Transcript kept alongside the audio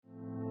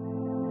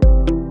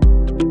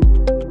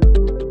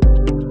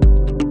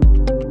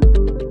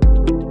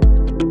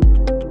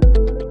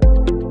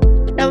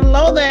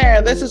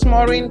This is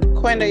Maureen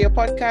Kwenda, your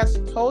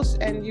podcast host,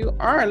 and you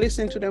are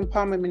listening to the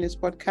Empowerment Minutes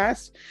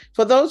podcast.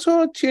 For those who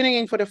are tuning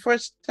in for the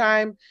first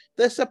time,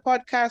 this is a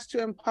podcast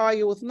to empower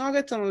you with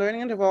nuggets on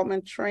learning and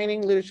development,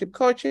 training, leadership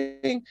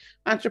coaching,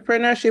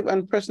 entrepreneurship,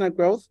 and personal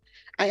growth.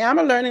 I am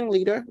a learning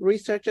leader,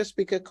 researcher,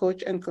 speaker,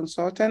 coach, and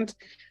consultant,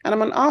 and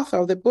I'm an author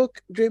of the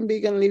book, Dream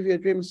Big and Live Your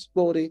Dreams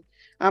Boldly.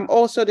 I'm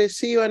also the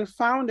CEO and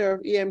founder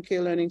of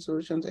EMK Learning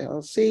Solutions,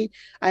 LLC.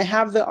 I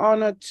have the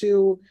honor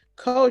to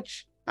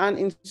coach and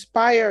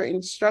inspire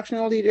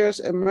instructional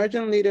leaders,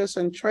 emerging leaders,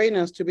 and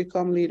trainers to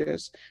become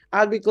leaders.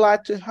 I'll be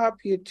glad to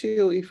help you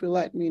too if you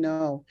let me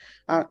know.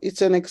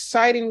 It's an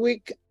exciting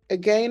week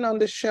again on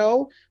the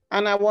show,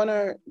 and I want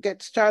to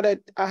get started.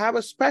 I have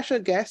a special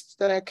guest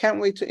that I can't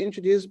wait to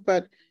introduce,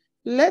 but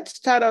let's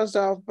start us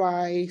off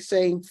by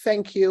saying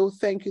thank you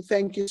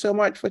so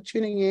much for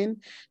tuning in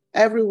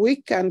every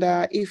week. And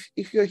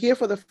if you're here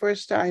for the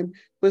first time,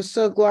 we're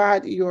so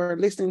glad you're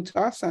listening to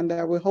us, and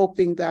we're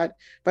hoping that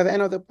by the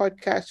end of the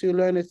podcast, you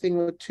learn a thing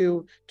or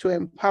two to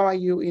empower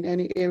you in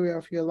any area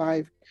of your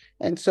life.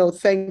 And so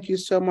thank you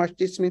so much.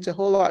 This means a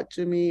whole lot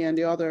to me and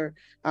the other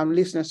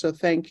listeners, so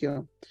thank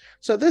you.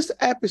 So this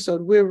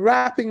episode, we're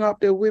wrapping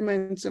up the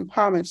Women's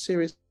Empowerment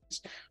series,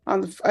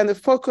 and the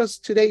focus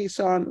today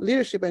is on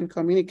leadership and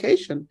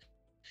communication.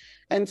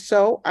 And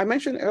so I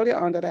mentioned earlier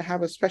on that I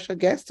have a special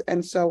guest.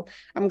 And so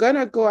I'm going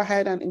to go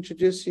ahead and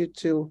introduce you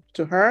to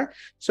her.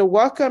 So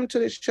welcome to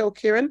the show,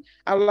 Kiran.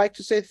 I would like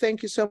to say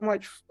thank you so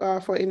much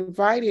for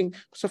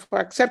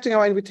accepting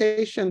our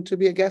invitation to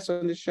be a guest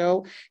on the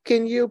show.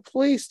 Can you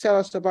please tell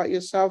us about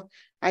yourself?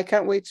 I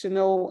can't wait to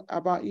know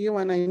about you,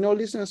 and I know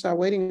listeners are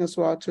waiting as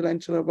well to learn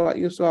about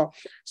you as well.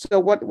 So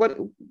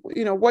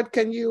what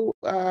can you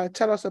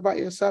tell us about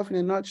yourself in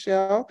a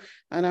nutshell?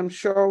 And I'm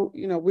sure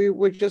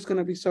we're just going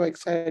to be so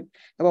excited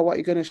about what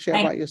you're going to share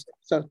about yourself.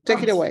 So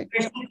take it away.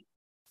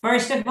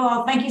 First of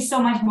all, thank you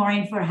so much,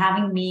 Maureen, for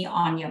having me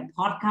on your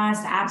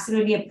podcast.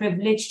 Absolutely a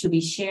privilege to be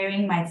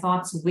sharing my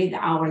thoughts with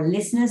our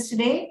listeners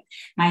today.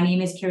 My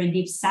name is Kiran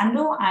Deep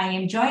Sandhu. I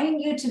am joining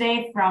you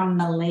today from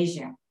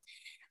Malaysia.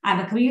 I'm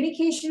a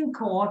communication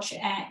coach,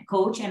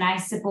 and I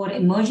support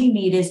emerging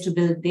leaders to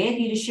build their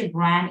leadership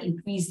brand,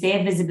 increase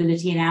their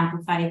visibility, and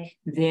amplify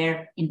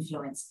their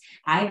influence.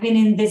 I've been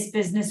in this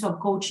business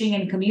of coaching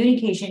and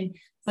communication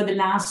for the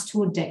last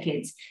 2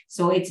 decades.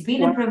 So it's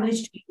been a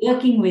privilege to be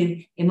working with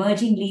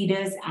emerging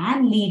leaders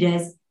and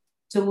leaders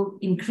to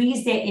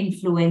increase their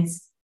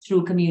influence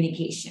through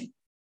communication.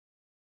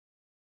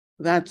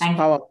 That's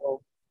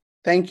powerful.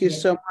 Thank you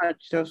so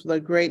much. That was a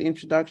great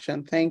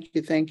introduction. Thank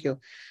you.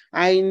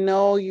 I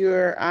know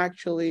you're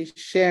actually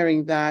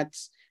sharing that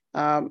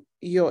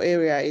your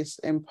area is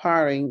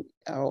empowering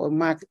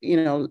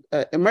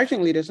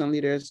emerging leaders and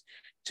leaders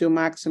to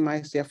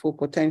maximize their full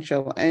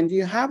potential. And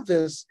you have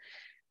this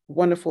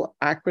wonderful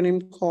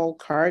acronym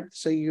called C.A.R.D.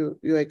 So you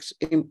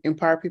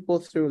empower people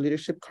through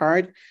Leadership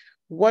K.A.R.D.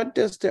 What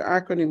does the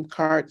acronym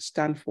C.A.R.D.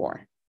 stand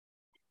for?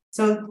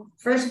 So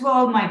first of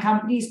all, my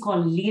company is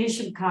called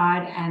Leadership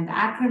K.A.R.D, and the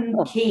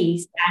acronym K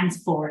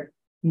stands for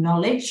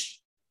knowledge,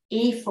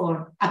 A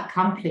for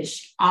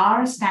accomplish,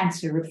 R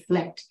stands for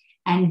reflect,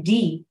 and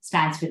D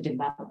stands for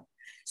develop.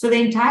 So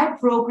the entire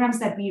programs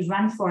that we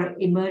run for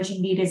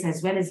emerging leaders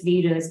as well as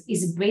leaders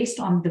is based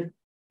on the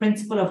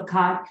principle of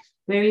C.A.R.D,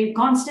 where you're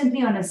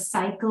constantly on a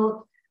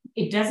cycle.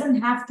 It doesn't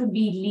have to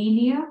be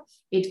linear.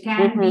 It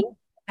can be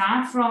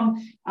start from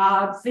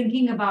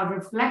thinking about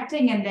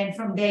reflecting, and then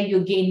from there you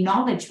gain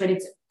knowledge, but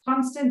it's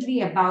constantly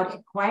about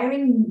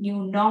acquiring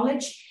new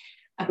knowledge,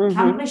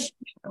 accomplishing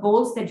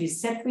goals that you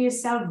set for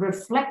yourself,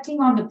 reflecting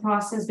on the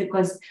process,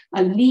 because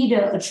a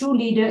true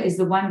leader is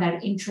the one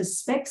that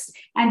introspects,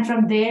 and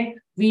from there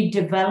we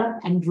develop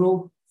and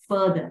grow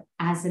further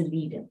as a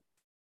leader.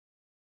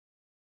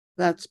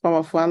 That's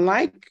powerful. I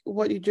like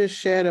what you just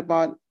shared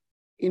about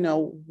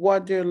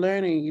what they're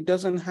learning. It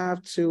doesn't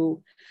have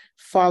to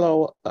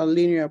follow a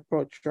linear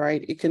approach,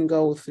 right? It can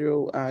go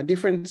through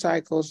different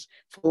cycles,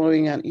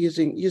 following and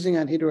using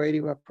an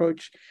iterative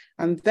approach,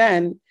 and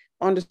then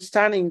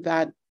understanding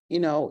that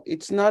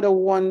it's not a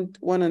one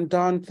and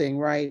done thing,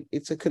 right?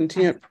 It's a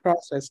continued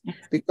process,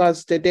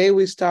 because the day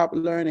we stop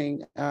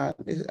learning, I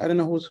don't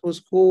know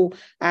who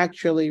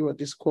actually wrote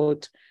this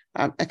quote.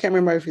 I can't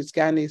remember if it's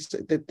Gandhi.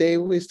 The day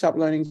we stop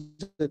learning,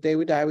 the day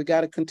we die. We got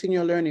to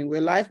continue learning.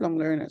 We're lifelong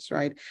learners,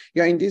 right?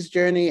 You're in this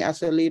journey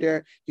as a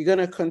leader. You're going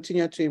to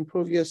continue to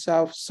improve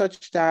yourself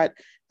such that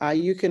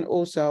you can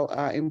also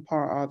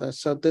empower others.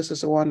 So this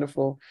is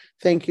wonderful.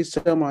 Thank you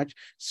so much.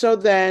 So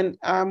then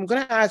I'm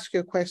going to ask you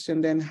a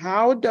question then.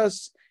 How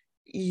does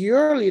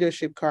your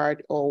leadership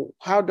card, or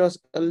how does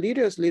a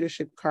leader's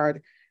leadership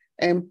card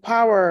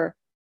empower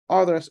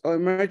others or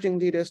emerging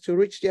leaders to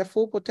reach their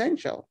full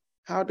potential?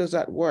 How does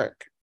that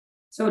work?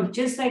 So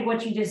just like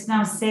what you just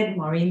now said,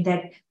 Maureen,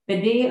 that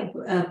the day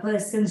a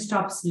person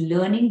stops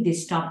learning, they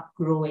stop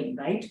growing,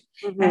 right?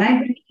 And I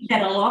believe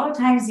that a lot of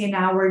times in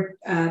our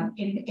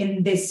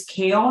in this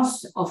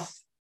chaos of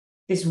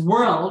this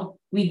world,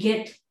 we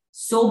get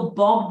so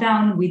bogged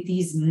down with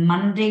these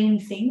mundane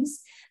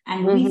things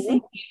And we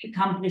think we've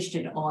accomplished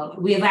it all.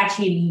 We have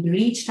actually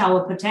reached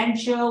our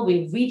potential.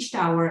 We've reached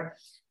our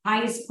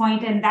highest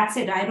point, and that's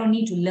it. I don't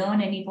need to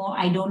learn anymore.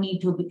 I don't need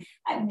to be.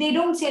 They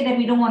don't say that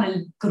we don't want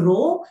to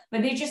grow,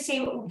 but they just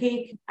say,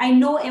 okay, I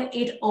know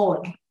it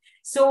all.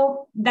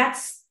 So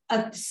that's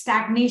a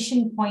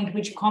stagnation point,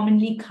 which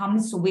commonly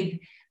comes with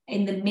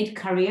in the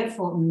mid-career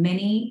for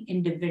many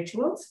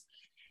individuals.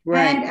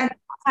 Right. And at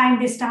the time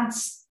they start,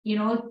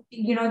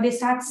 they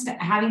start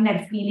having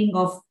that feeling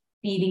of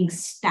feeling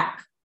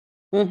stuck.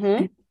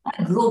 Mm-hmm.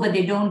 Grow, but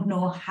they don't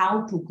know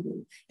how to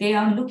grow. They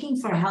are looking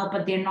for help,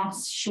 but they're not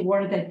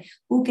sure that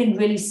who can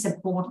really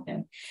support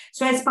them.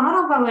 So as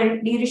part of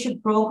our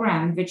leadership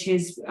program, which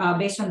is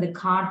based on the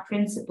C.A.R.D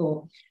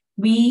principle,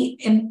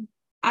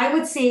 I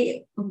would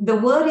say the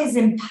word is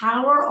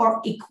empower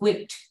or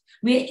equipped.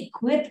 We're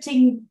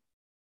equipping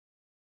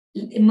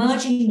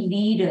emerging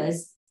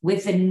leaders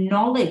with the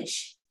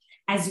knowledge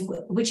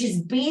which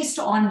is based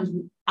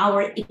on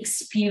our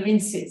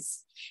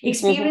experiences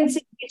which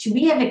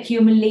we have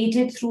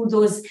accumulated through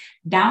those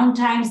down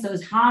times,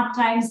 those hard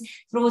times,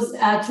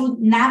 through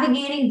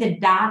navigating the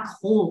dark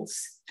holes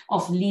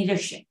of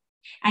leadership,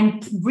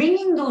 and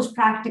bringing those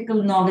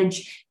practical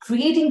knowledge,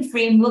 creating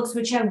frameworks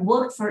which have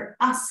worked for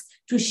us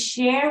to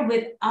share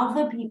with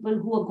other people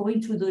who are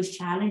going through those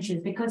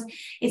challenges, because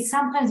it's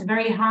sometimes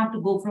very hard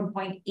to go from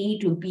point A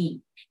to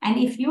B. And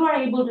if you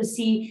are able to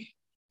see,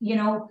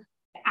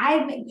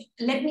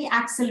 let me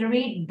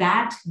accelerate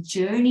that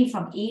journey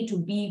from A to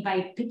B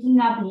by picking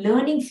up,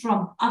 learning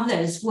from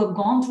others who have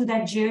gone through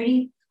that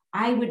journey,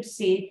 I would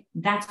say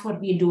that's what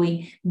we're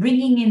doing,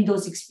 bringing in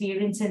those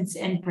experiences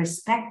and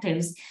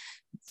perspectives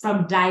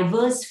from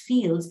diverse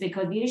fields,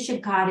 because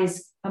Leadership K.A.R.D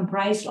is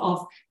comprised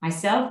of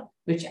myself,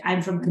 which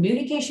I'm from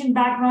communication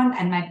background,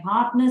 and my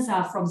partners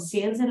are from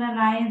sales and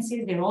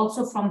alliances. They're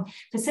also from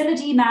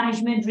facility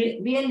management,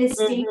 real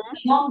estate,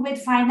 along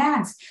with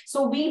finance.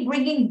 So we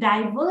bring in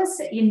diverse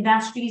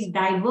industries,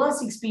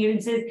 diverse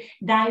experiences,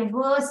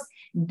 diverse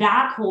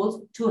dark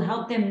holes to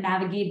help them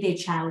navigate their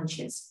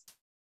challenges.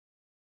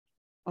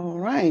 All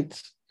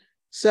right.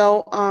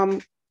 So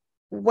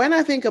when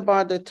I think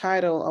about the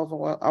title of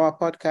our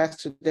podcast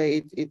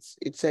today,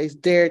 it says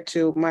Dare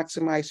to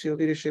Maximize Your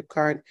Leadership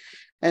K.A.R.D.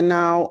 And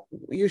now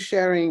you're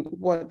sharing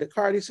what the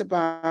C.A.R.D is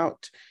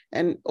about,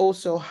 and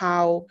also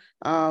how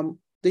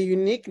the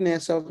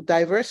uniqueness of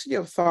diversity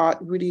of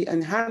thought really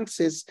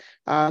enhances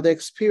the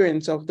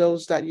experience of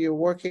those that you're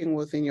working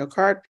with in your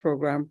C.A.R.D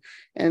program.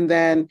 And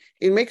then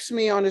it makes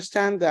me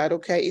understand that,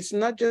 okay, it's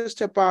not just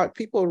about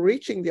people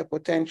reaching their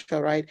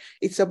potential, right?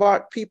 It's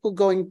about people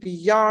going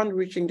beyond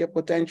reaching their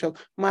potential,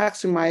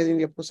 maximizing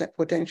their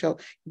potential,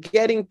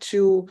 getting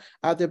to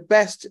the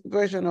best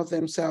version of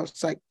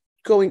themselves, like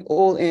going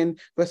all in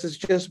versus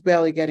just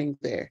barely getting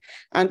there.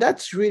 And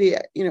that's really,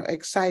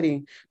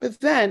 exciting. But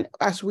then,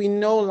 as we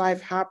know,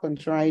 life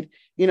happens, right?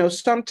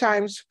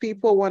 Sometimes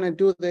people want to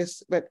do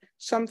this, but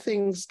some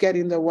things get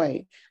in the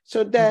way.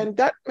 So then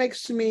that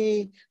makes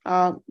me,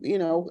 want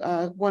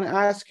to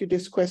ask you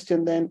this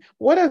question then.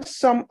 What are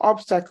some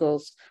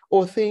obstacles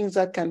or things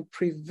that can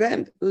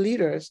prevent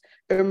leaders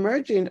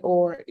emerging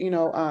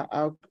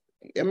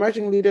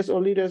leaders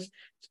or leaders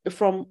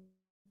from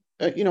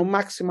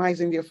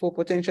maximizing their full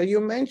potential? You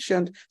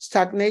mentioned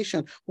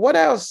stagnation. What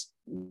else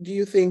do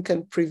you think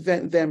can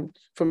prevent them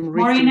from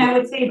reaching? Orrin, I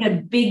would say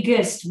the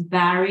biggest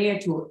barrier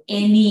to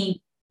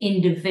any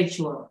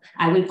individual,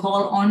 I would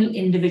call on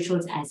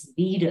individuals as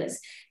leaders.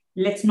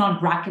 Let's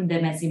not bracket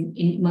them as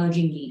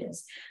emerging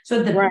leaders.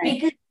 So the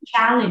biggest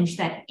challenge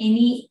that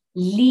any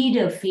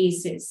leader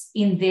faces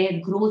in their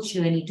growth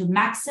journey to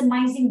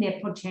maximizing their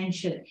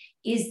potential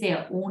is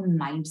their own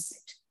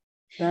mindset.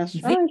 That's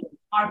right.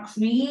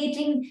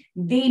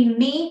 They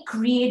may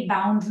create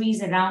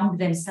boundaries around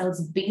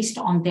themselves based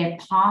on their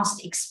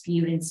past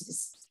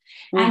experiences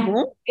and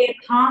their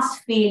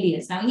past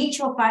failures. Now,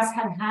 each of us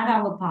have had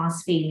our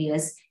past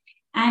failures,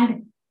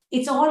 and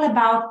it's all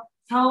about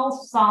how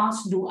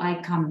fast do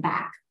I come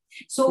back?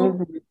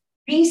 So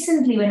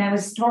recently, when I've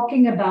been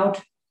talking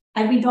about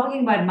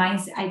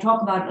mindset, I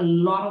talk about a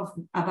lot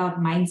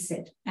about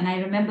mindset. And I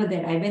remember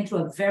that I went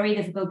through a very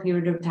difficult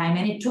period of time,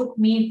 and it took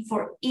me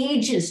for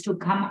ages to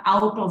come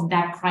out of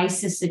that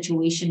crisis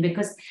situation,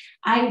 because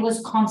I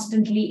was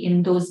constantly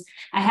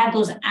I had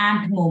those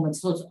ant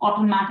moments, those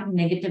automatic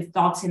negative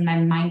thoughts in my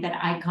mind that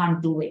I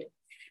can't do it.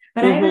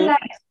 But I realized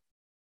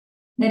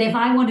that if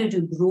I wanted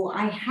to grow,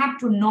 I had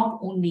to not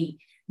only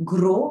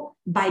grow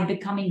by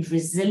becoming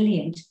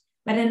resilient,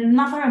 but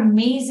another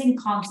amazing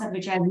concept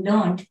which I've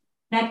learned,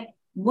 that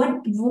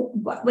when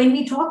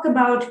we talk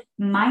about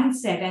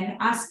mindset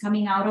and us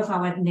coming out of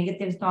our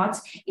negative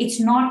thoughts, it's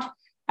not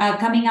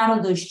coming out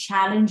of those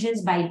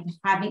challenges by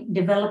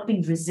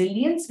developing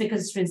resilience,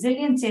 because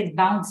resilience is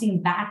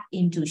bouncing back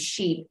into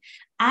shape.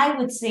 I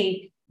would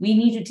say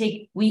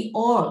we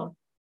all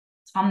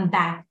come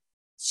back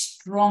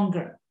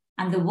stronger.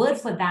 And the word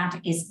for that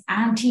is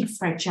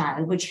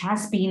anti-fragile, which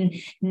has been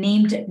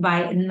named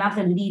by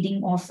another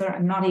leading author.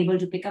 I'm not able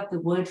to pick up the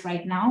word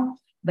right now.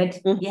 But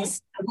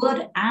yes, the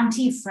word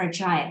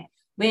anti-fragile,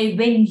 where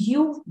when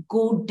you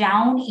go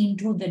down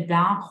into the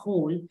dark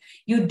hole,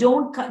 you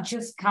don't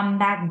just come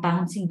back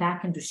bouncing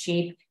back into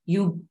shape.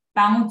 You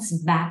bounce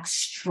back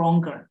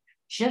stronger.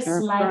 Just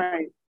That's like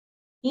right.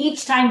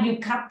 each time you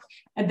cut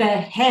the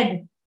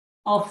head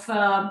of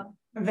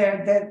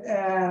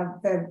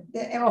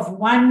of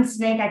one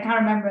snake, I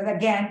can't remember it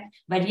again,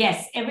 but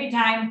yes, every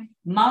time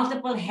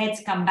multiple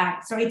heads come back.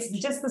 So it's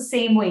just the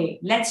same way.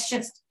 Let's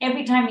just,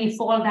 every time we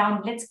fall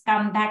down, let's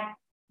come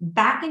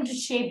back into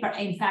shape, but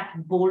in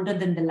fact, bolder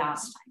than the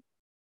last time.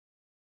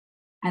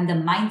 And the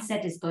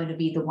mindset is going to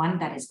be the one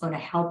that is going to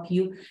help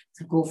you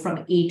to go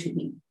from A to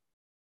B.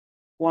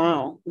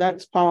 Wow,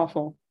 that's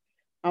powerful.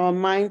 Our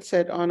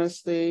mindset,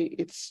 honestly,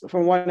 it's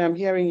from what I'm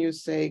hearing you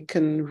say,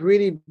 can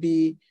really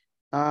be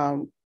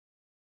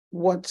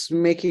what's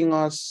making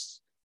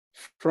us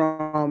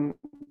from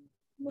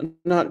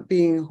not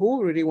being who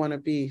we really want to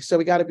be. So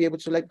we got to be able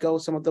to let go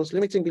of some of those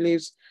limiting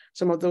beliefs,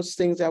 some of those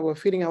things that were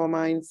feeding our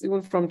minds,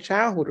 even from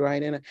childhood,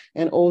 right?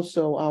 And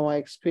also our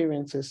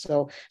experiences.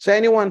 So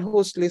anyone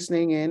who's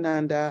listening in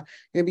and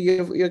maybe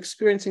you're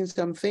experiencing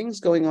some things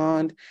going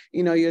on,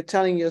 you're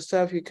telling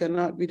yourself you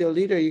cannot be the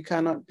leader. You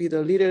cannot be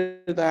the leader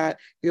that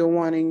you're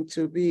wanting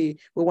to be.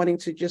 We're wanting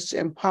to just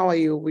empower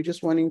you. We're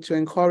just wanting to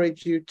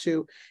encourage you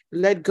to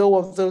let go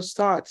of those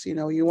thoughts.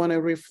 You want to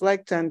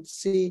reflect and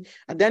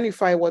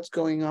identify what's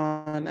going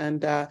on,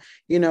 and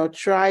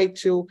try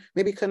to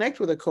maybe connect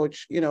with a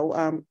coach.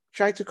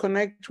 Try to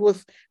connect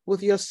with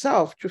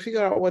yourself to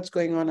figure out what's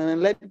going on, and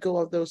then let go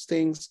of those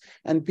things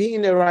and be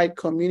in the right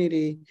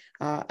community,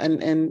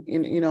 and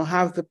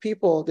have the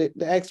people, the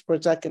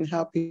experts that can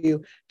help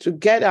you to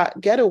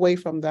get away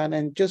from that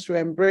and just to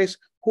embrace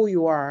who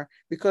you are,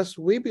 because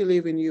we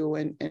believe in you,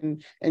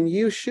 and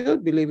you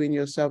should believe in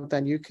yourself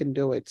that you can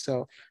do it.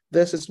 So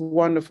this is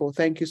wonderful.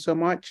 Thank you so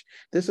much.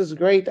 This is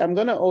great. I'm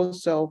going to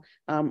also,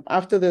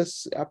 after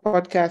this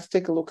podcast,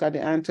 take a look at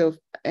the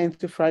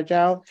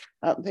anti-fragile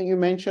thing you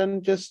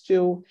mentioned, just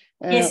to...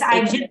 Yes,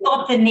 I just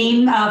got the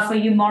name for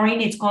you, Maureen.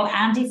 It's called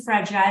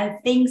Anti-Fragile,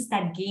 Things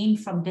That Gain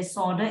from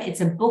Disorder.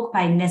 It's a book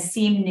by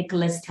Nassim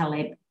Nicholas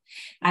Taleb.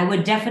 I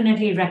would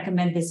definitely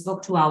recommend this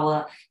book to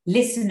our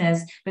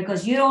listeners,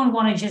 because you don't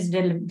want to just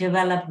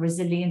develop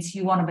resilience.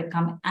 You want to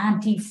become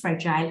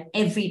anti-fragile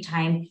every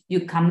time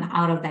you come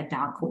out of that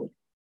dark hole.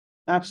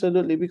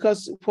 Absolutely.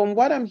 Because from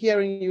what I'm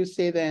hearing you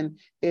say then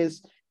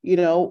is,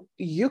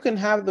 you can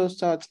have those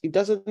thoughts. It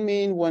doesn't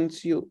mean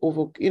once you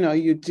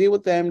you deal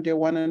with them, they're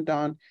one and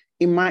done.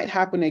 It might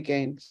happen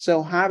again.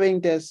 So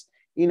having this,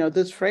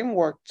 this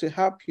framework to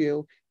help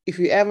you, if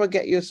you ever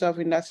get yourself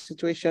in that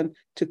situation,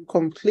 to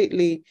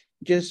completely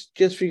just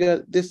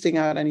figure this thing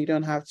out, and you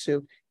don't have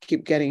to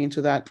keep getting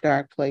into that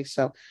dark place.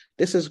 So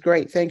this is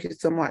great. Thank you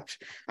so much.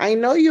 I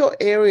know your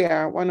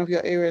area, one of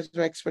your areas of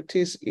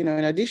expertise, in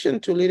addition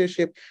to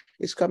leadership,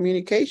 is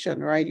communication,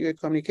 right? You're a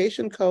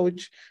communication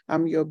coach.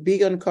 You're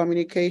big on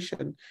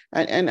communication.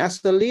 And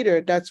as the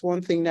leader, that's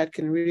one thing that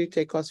can really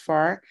take us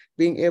far,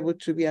 being able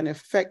to be an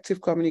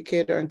effective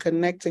communicator and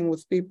connecting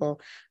with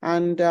people.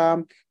 And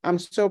I'm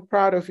so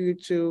proud of you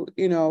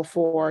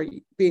for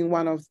being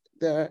one of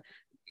the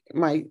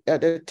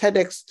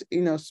TEDx,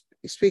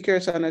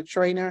 speakers and a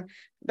trainer.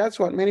 That's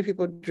what many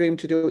people dream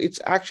to do.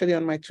 It's actually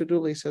on my to-do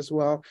list as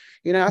well.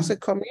 As a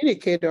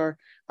communicator,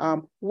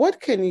 what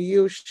can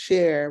you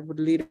share with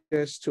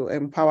leaders to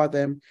empower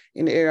them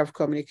in the area of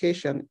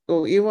communication,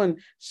 or even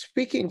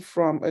speaking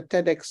from a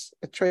TEDx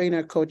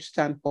trainer coach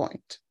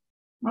standpoint?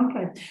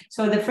 Okay,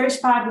 so the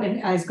first part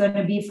is going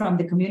to be from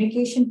the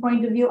communication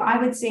point of view.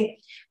 I would say,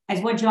 as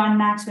what John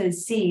Maxwell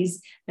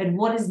says, that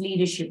what is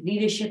leadership?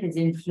 Leadership is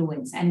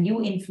influence, and you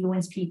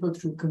influence people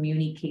through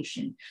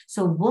communication.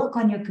 So work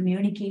on your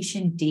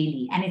communication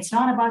daily. And it's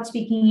not about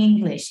speaking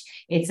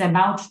English. It's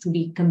about to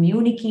be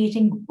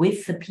communicating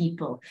with the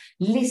people,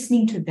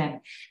 listening to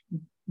them,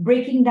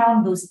 breaking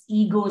down those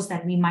egos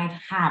that we might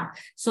have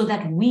so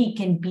that we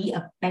can be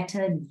a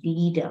better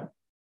leader.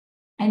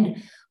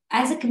 And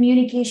as a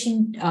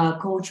communication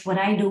coach, what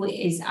I do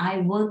is I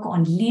work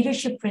on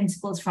leadership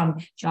principles from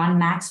John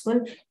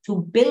Maxwell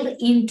to build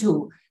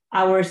into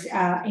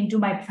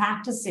my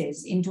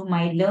practices, into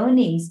my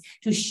learnings,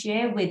 to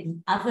share with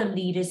other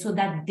leaders so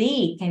that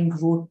they can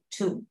grow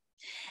too.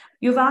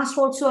 You've asked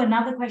also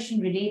another question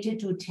related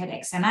to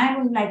TEDx, and I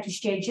would like to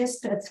share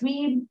just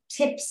 3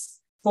 tips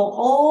for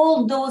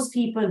all those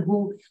people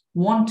who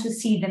want to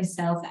see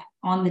themselves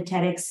on the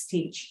TEDx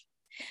stage.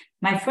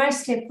 My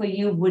first tip for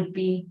you would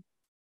be,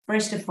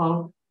 first of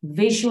all,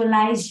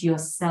 visualize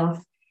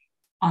yourself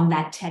on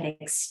that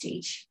TEDx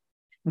stage.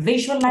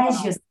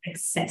 Visualize your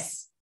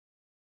success.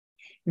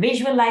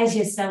 Visualize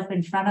yourself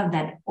in front of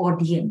that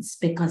audience,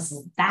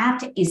 because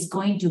that is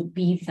going to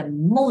be the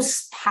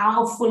most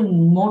powerful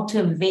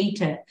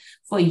motivator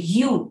for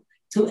you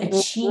to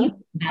achieve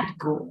that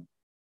goal.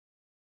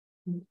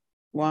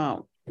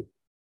 Wow.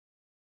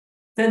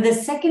 So the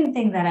second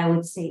thing that I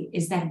would say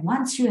is that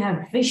once you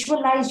have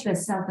visualized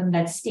yourself on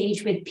that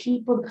stage with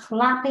people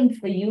clapping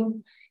for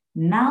you,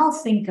 now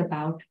think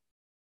about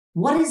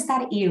what is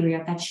that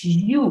area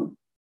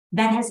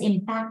that has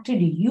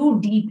impacted you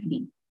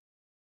deeply.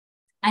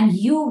 and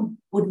you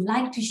would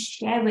like to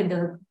share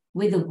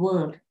with the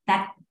world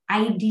that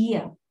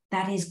idea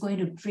that is going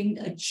to bring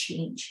a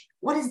change.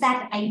 What is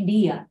that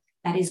idea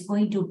that is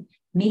going to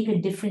make a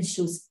difference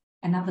to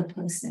another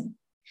person?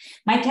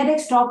 My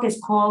TEDx talk is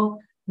called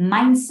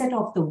Mindset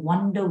of the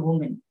Wonder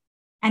Woman.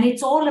 And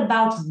it's all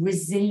about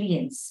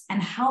resilience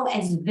and how,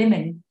 as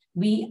women,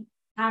 we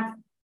have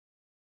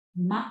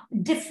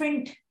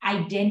different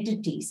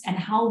identities and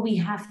how we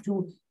have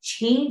to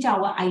change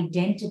our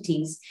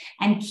identities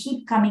and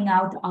keep coming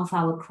out of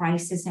our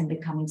crisis and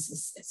becoming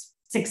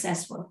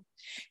successful.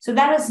 So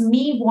that was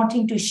me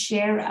wanting to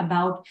share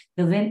about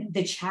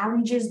the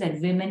challenges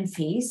that women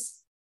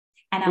face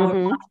and our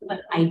multiple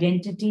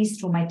identities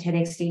through my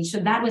TEDx stage. So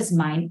that was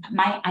my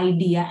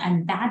idea,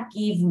 and that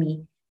gave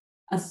me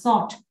a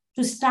thought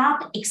to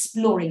start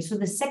exploring. So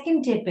the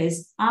second tip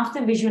is,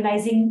 after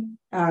visualizing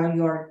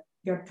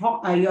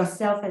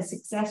yourself as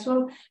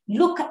successful,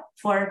 look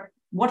for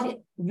what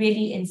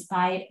really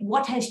inspired,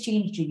 what has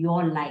changed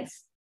your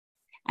life.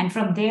 And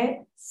from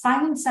there,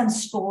 find some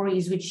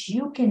stories which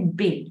you can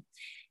build.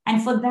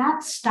 And for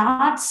that,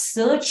 start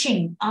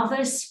searching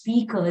other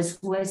speakers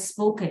who have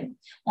spoken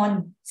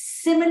on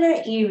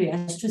similar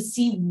areas to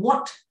see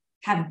what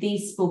have they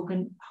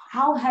spoken,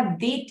 how have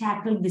they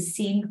tackled the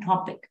same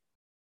topic.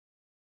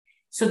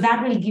 So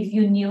that will give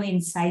you new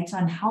insights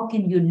on how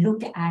can you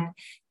look at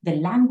the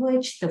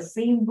language, the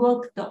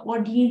framework, the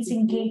audience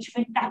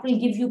engagement. That will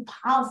give you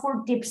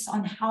powerful tips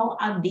on how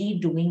are they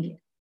doing it.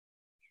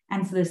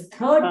 And for the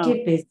third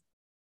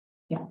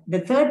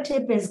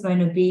tip is going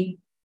to be,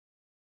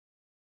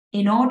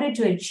 in order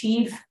to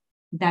achieve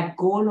that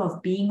goal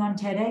of being on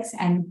TEDx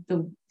and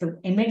the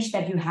image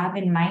that you have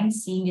in mind,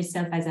 seeing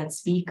yourself as that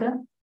speaker,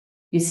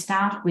 you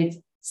start with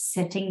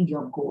setting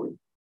your goal.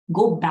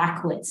 Go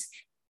backwards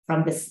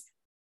from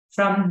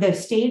the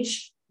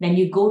stage, then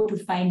you go to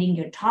finding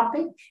your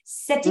topic,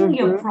 setting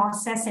your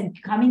process and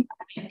coming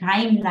up with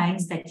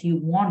timelines that you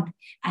want,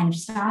 and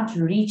start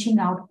reaching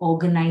out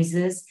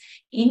organizers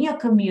in your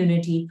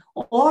community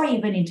or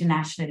even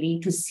internationally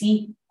to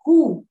see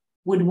who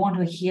would want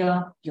to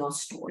hear your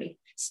story.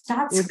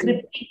 Start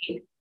scripting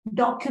it,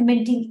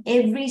 documenting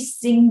every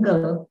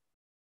single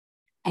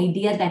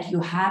idea that you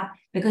have,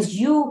 because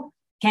you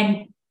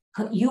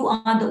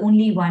are the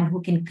only one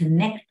who can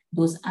connect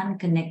those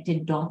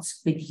unconnected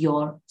dots with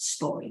your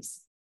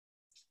stories.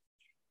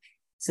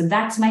 So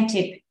that's my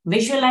tip.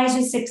 Visualize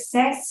your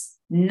success.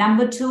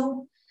 Number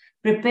 2,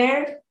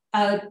 prepare,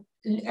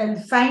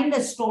 find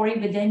a story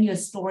within your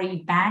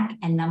story bank.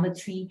 And number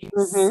 3,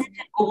 set a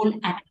goal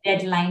and a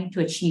deadline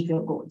to achieve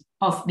your goal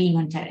of being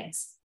on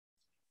TEDx.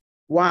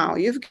 Wow,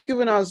 you've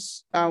given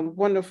us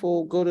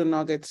wonderful golden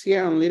nuggets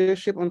here on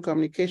leadership, on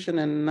communication,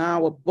 and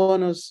now a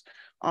bonus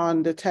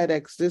on the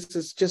TEDx. This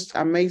is just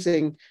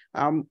amazing.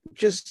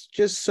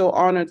 Just so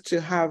honored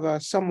to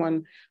have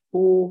someone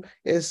who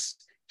is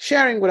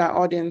sharing with our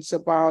audience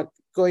about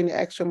going the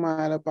extra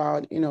mile,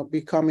 about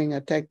becoming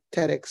a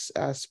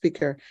TEDx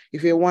speaker.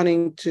 If you're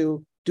wanting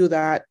to do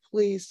that,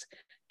 please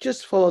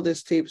just follow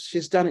these tips.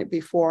 She's done it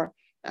before,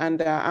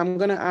 and I'm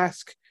going to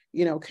ask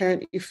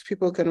Kiran, if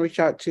people can reach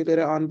out to you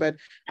later on. But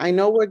I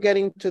know we're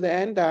getting to the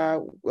end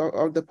of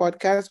the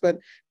podcast, but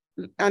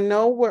I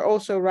know we're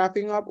also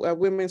wrapping up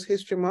Women's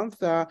History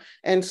Month.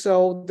 And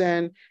so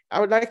then I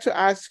would like to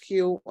ask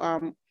you,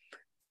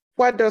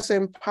 what does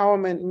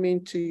empowerment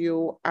mean to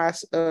you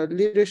as a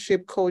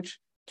leadership coach,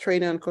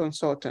 trainer, and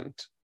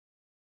consultant?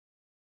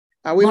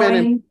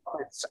 Women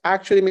empowerment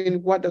actually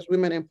mean, what does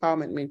women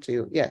empowerment mean to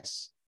you?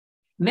 Yes.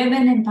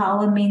 Women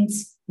empowerment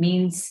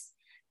means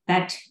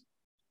that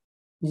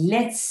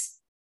let's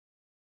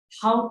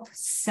help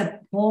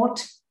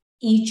support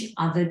each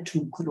other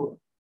to grow.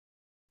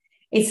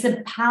 It's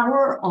the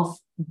power of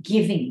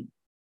giving,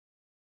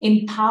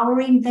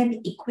 empowering them,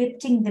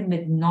 equipping them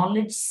with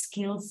knowledge,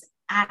 skills,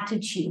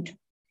 attitude.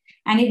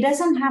 And it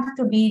doesn't have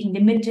to be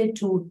limited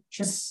to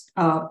just,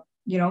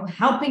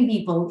 helping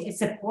people, it's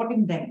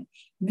supporting them.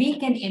 We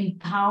can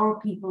empower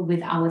people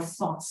with our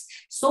thoughts.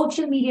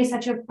 Social media is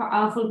such a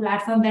powerful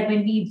platform that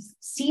when we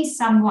see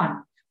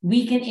someone,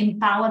 we can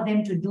empower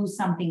them to do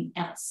something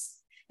else.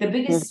 The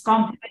biggest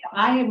compliment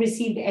I have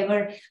received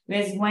ever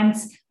was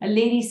once a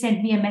lady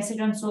sent me a message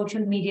on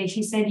social media.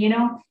 She said,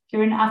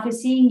 Kiran, after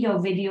seeing your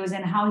videos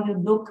and how you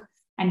look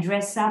and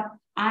dress up,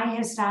 I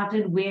have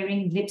started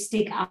wearing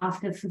lipstick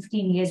after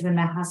 15 years when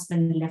my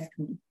husband left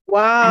me.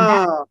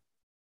 Wow.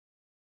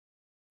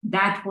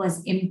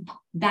 And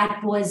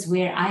that was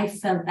where I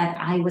felt that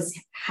I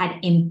had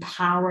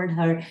empowered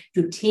her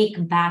to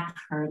take back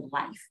her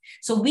life.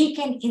 So we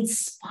can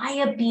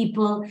inspire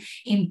people,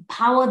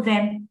 empower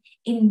them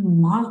in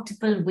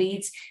multiple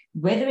ways,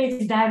 whether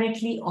it's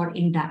directly or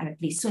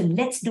indirectly. So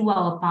let's do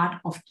our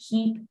part of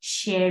keep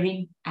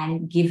sharing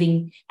and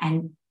giving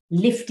and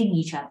lifting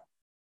each other.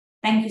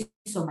 Thank you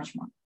so much,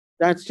 Mom.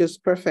 That's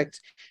just perfect.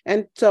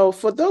 And so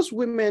for those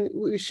women,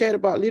 we shared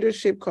about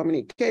leadership,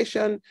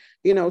 communication,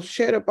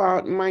 shared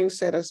about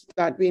mindset as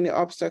that being the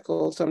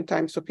obstacle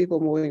sometimes for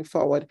people moving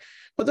forward.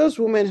 For those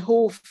women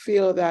who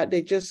feel that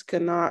they just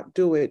cannot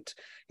do it,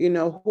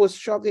 who are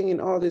struggling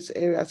in all these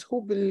areas,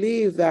 who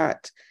believe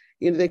that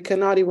they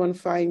cannot even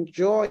find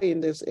joy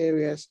in these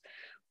areas,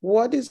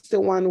 what is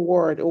the one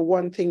word or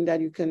one thing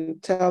that you can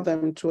tell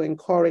them to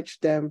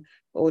encourage them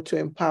or to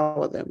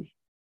empower them?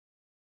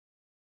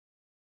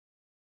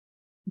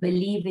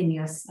 Believe in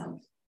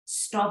yourself.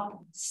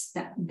 Stop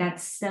that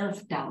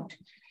self-doubt.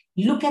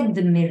 Look at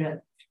the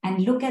mirror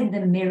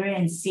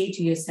and say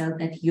to yourself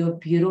that you're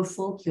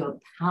beautiful, you're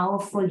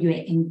powerful,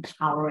 you're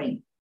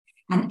empowering.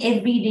 And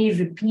every day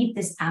repeat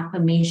this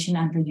affirmation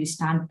until you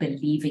start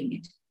believing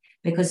it.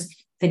 Because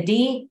the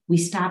day we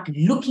start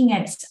looking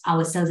at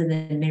ourselves in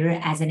the mirror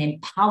as an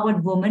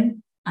empowered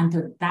woman,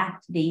 until that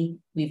day,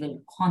 we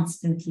will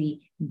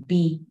constantly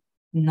be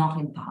not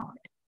empowered.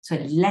 So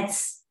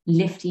let's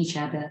lift each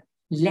other.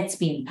 Let's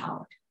be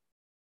empowered.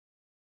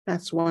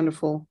 That's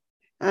wonderful.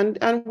 And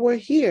we're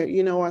here,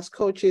 as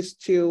coaches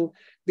to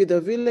be the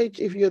village.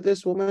 If you're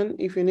this woman,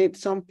 if you need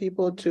some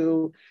people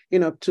to,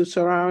 to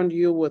surround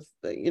you with,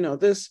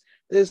 this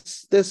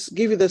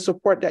give you the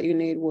support that you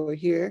need, we're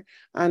here.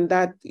 And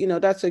that,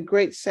 that's a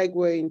great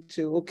segue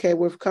into, okay,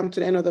 we've come to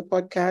the end of the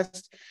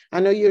podcast. I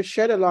know you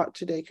shared a lot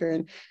today,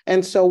 Kiran.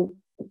 And so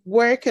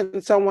where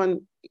can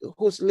someone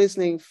who's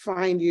listening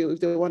find you if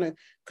they want to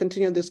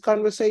continue this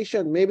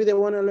conversation? Maybe they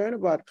want to learn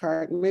about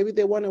K.A.R.D. Maybe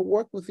they want to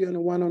work with you on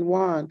a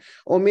one-on-one,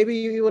 or maybe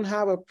you even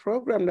have a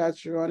program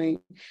that's running.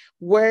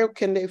 Where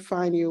can they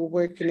find you?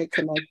 Where can they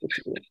connect with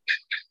you?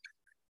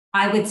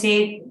 I would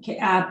say,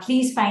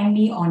 please find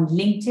me on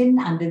LinkedIn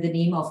under the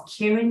name of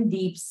Kiran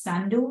Deep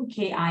Sandhu,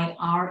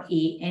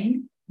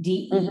 Kiran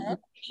Deep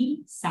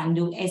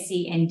Sandhu,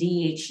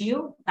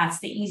 Sandhu. That's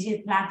the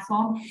easiest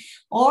platform,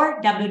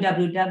 or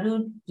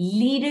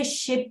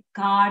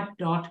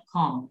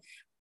www.leadershipk.com.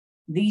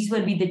 These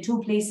will be the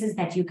two places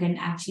that you can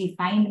actually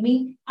find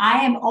me.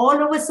 I am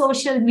all over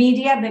social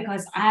media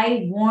because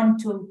I want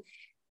to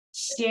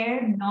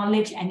share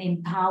knowledge and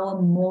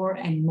empower more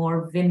and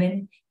more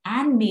women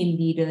and male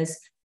leaders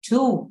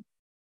to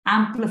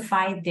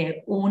amplify their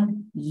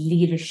own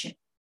leadership.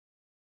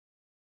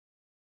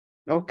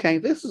 Okay,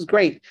 this is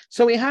great.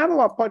 So we have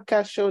our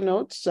podcast show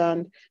notes,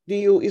 and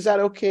is that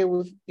okay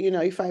with,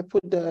 if I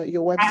put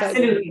your website?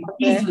 Absolutely.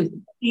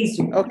 Please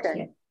do. Okay.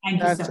 Yeah.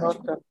 Thank you so much.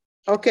 Awesome.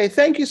 Okay,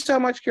 thank you so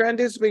much, Kiran.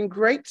 This has been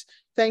great.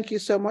 Thank you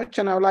so much.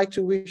 And I would like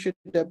to wish you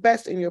the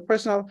best in your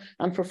personal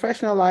and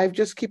professional life.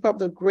 Just keep up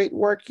the great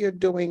work you're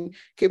doing.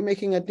 Keep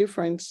making a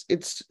difference.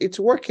 It's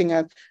working,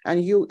 and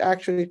you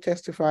actually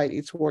testified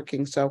it's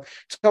working. So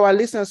our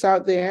listeners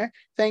out there,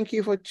 thank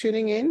you for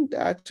tuning in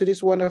to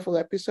this wonderful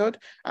episode.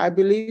 I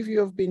believe you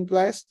have been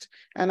blessed.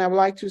 And I would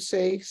like to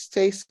say,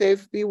 stay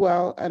safe, be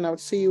well, and I'll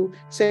see you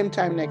same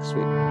time next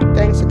week.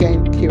 Thanks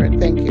again, Kiran.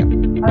 Thank you.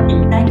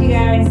 Okay, thank you,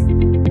 guys.